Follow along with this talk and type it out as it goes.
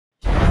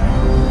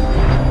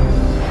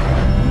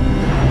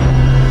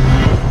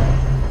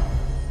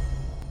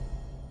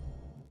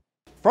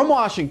From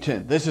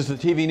Washington, this is the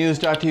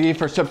tvnews.tv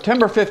for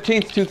September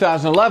 15th,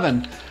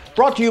 2011,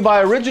 brought to you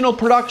by Original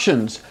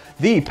Productions,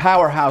 the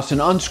powerhouse in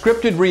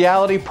unscripted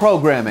reality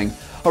programming.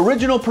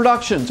 Original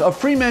Productions, a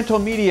Fremantle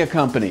media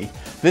company.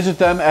 Visit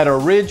them at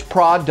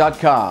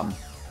origprod.com.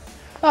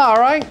 All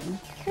right,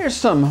 here's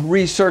some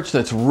research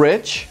that's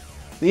rich.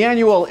 The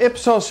annual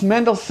Ipsos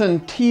Mendelssohn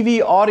TV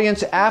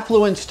Audience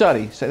Affluence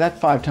Study, say that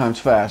 5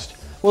 times fast,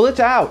 well, it's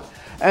out.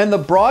 And the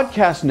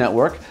broadcast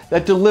network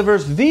that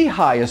delivers the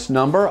highest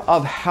number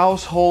of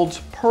households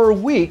per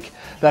week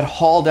that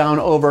haul down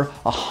over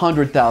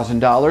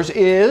 $100,000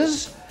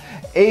 is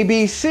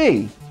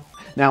ABC.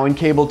 Now in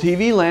cable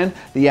TV land,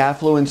 the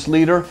affluence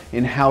leader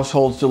in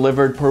households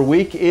delivered per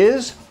week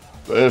is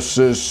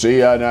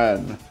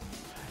CNN.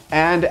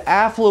 And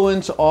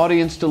affluence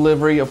audience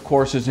delivery, of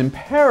course, is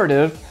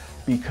imperative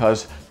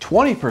because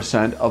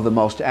 20% of the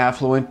most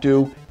affluent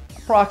do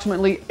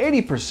approximately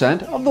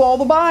 80% of all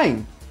the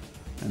buying.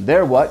 And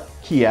they're what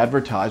key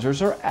advertisers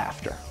are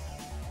after.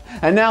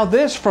 And now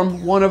this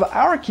from one of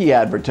our key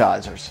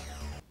advertisers.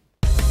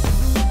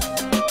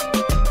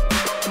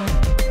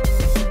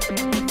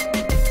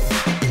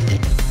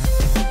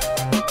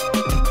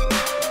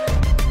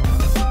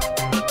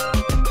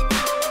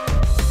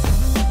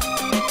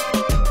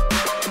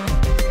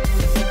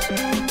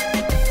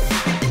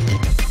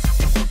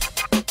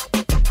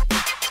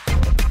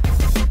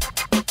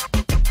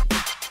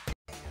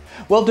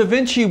 Well, Da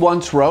Vinci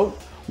once wrote,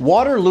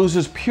 "Water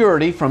loses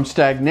purity from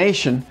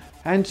stagnation,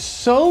 and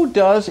so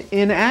does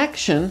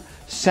inaction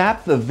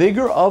sap the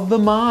vigor of the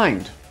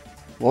mind."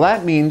 Well,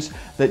 that means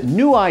that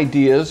new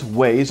ideas,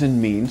 ways,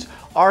 and means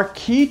are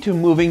key to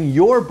moving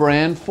your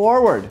brand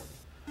forward.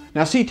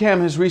 Now,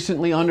 CTAM has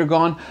recently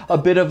undergone a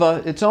bit of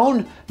its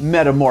own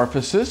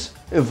metamorphosis,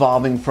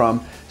 evolving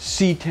from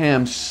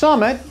CTAM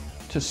Summit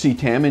to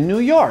CTAM in New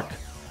York.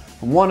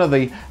 One of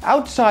the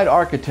outside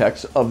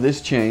architects of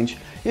this change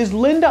is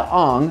Linda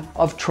Ong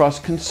of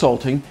Trust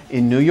Consulting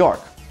in New York.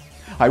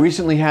 I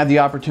recently had the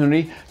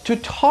opportunity to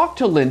talk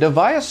to Linda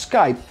via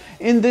Skype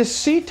in this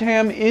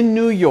CTAM in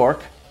New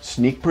York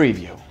sneak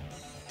preview.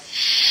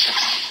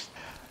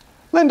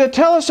 Linda,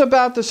 tell us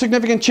about the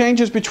significant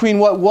changes between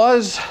what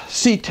was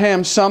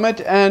CTAM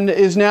Summit and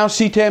is now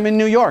CTAM in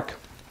New York.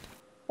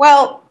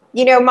 Well,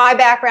 you know, my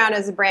background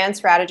as a brand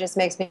strategist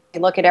makes me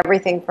look at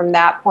everything from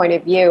that point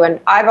of view. And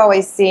I've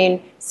always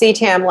seen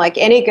CTAM, like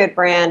any good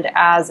brand,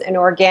 as an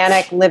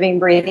organic, living,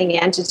 breathing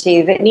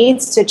entity that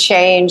needs to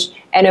change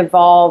and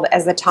evolve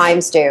as the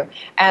times do.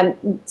 And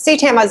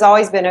CTAM has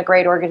always been a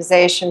great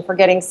organization for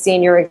getting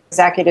senior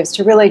executives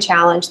to really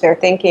challenge their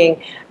thinking.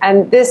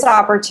 And this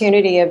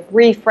opportunity of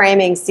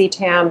reframing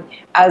CTAM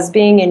as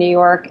being in New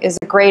York is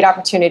a great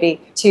opportunity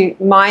to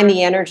mine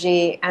the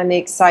energy and the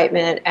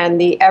excitement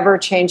and the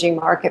ever-changing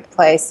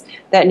marketplace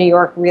that New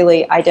York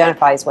really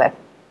identifies with.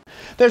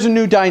 There's a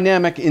new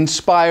dynamic,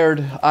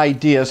 Inspired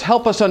Ideas.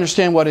 Help us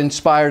understand what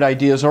Inspired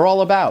Ideas are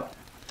all about.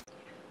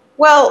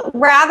 Well,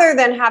 rather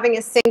than having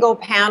a single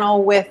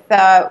panel with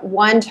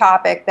one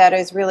topic that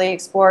is really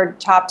explored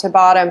top to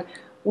bottom,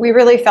 we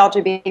really felt it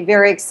would be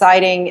very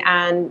exciting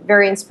and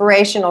very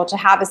inspirational to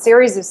have a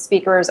series of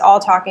speakers all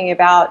talking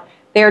about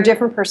their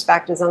different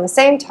perspectives on the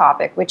same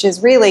topic, which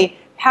is really,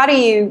 how do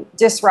you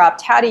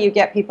disrupt? How do you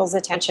get people's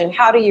attention?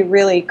 How do you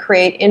really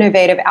create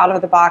innovative,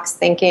 out-of-the-box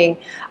thinking?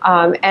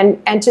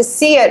 And to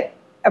see it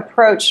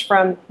approached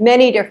from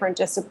many different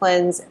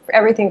disciplines,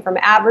 everything from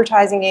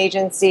advertising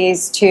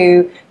agencies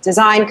to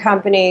design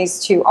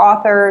companies to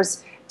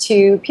authors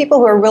to people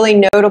who are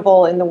really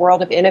notable in the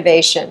world of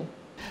innovation.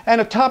 And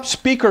a top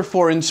speaker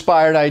for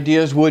Inspired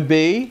Ideas would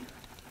be?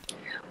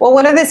 Well,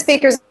 one of the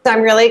speakers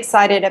I'm really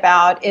excited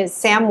about is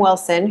Sam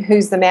Wilson,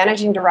 who's the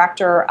managing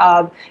director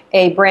of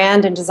a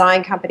brand and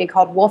design company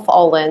called Wolf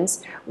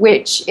Olins,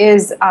 which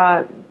is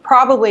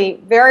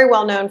probably very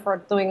well known for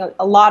doing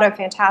a lot of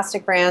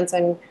fantastic brands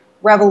and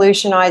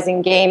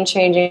revolutionizing,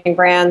 game-changing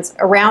brands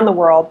around the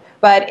world.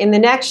 But in the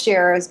next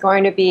year is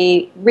going to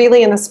be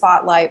really in the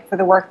spotlight for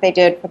the work they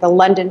did for the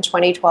London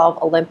 2012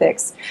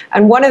 Olympics.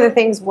 And one of the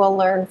things we'll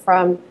learn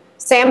from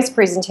Sam's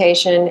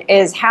presentation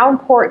is how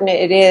important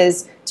it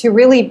is to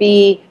really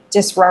be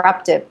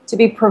disruptive, to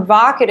be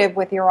provocative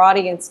with your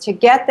audience, to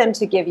get them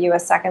to give you a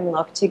second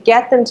look, to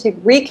get them to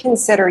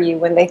reconsider you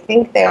when they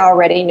think they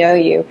already know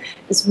you.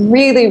 It's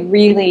really,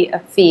 really a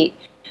feat.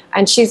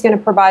 And she's going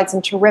to provide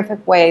some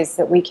terrific ways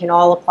that we can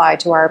all apply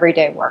to our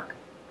everyday work.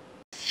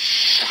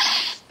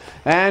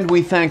 And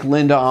we thank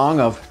Linda Ong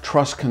of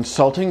Trust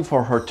Consulting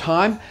for her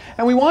time.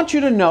 And we want you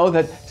to know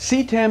that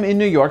CTAM in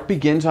New York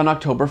begins on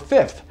October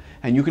 5th.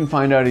 And you can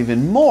find out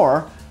even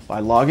more by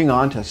logging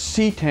on to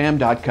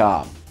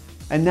ctam.com.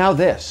 And now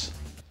this.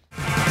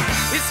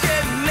 It's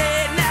getting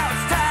late now,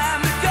 it's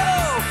time to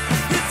go.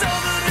 It's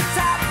over the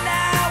top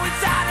now,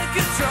 it's out of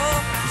control.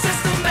 It's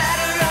just a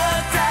matter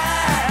of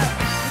time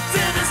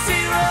till the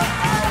 0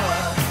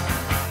 hour.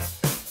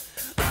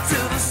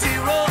 Till the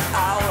 0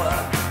 hour.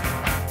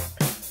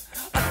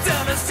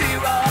 Till the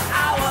 0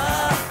 hour.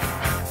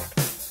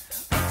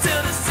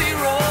 Till the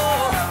 0.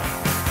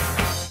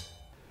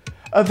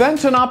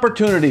 Events and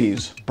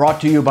opportunities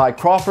brought to you by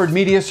Crawford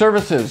Media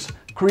Services.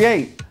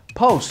 Create,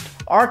 post,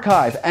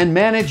 archive, and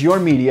manage your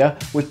media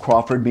with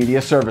Crawford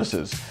Media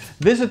Services.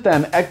 Visit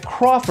them at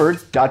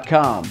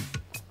crawford.com.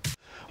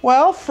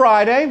 Well,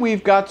 Friday,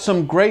 we've got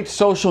some great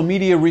social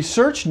media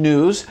research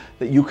news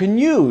that you can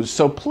use,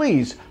 so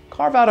please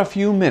carve out a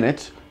few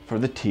minutes for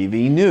the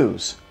TV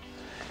news.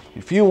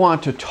 If you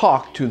want to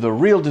talk to the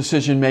real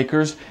decision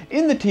makers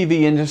in the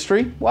TV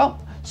industry,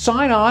 well,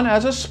 sign on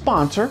as a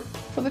sponsor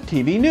for the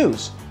TV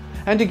news.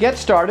 And to get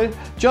started,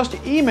 just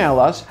email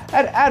us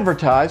at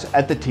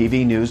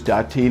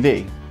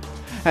advertise@thetvnews.tv.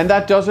 And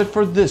that does it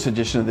for this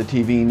edition of the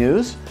TV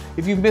News.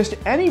 If you've missed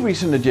any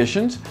recent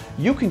editions,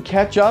 you can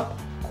catch up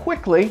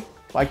quickly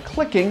by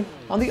clicking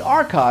on the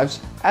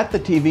archives at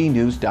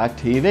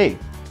thetvnews.tv.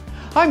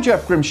 I'm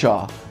Jeff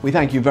Grimshaw. We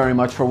thank you very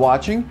much for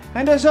watching,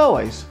 and as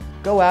always,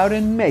 go out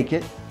and make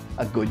it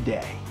a good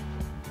day.